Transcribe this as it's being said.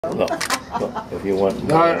Look, if you want.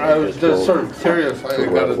 No, I was just sort of curious. I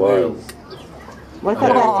got to do. Well, I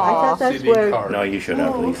thought that's CD where. card. No, you should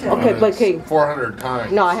have at least. Okay, but okay. 400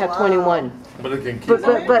 times. No, I have 21. But it can keep.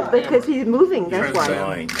 But because he's moving, that's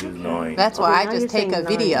why. Use 9. That's why I now just you're take a saying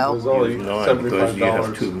video. It was only Use 9 because you have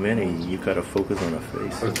 $75 too many. You gotta focus on the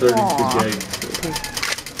face. for 32 Aw. gigs.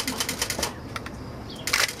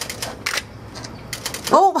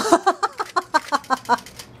 Oh!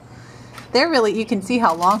 They're really, you can see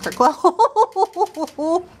how long her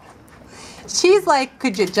clothes. She's like,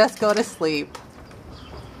 could you just go to sleep?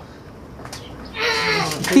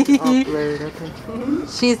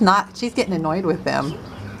 She's not, she's getting annoyed with them.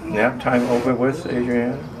 Nap time over with,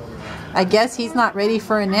 Adrienne? I guess he's not ready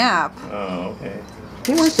for a nap. Oh, okay.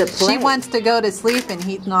 He wants to play. She wants to go to sleep and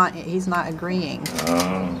he's not agreeing.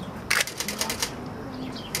 Oh.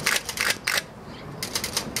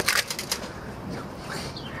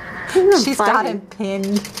 She's got him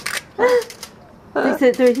pinned. They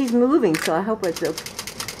said he's moving, so I hope it's okay.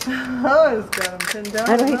 Oh, it's got him pinned down.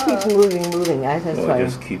 I know he keeps moving. That's Well, why.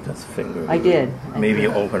 just keep that finger. I did. Maybe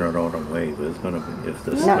open it all the way, but it's gonna be, if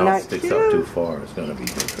the No, snout not sticks cute. out too far, it's gonna be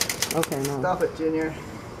different. Okay, no. Stop it, Junior.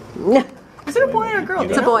 No. Is it a boy or a girl? You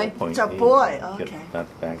It's a gotta boy. point It's a eight. boy, Get okay.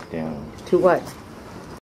 that back down. To what?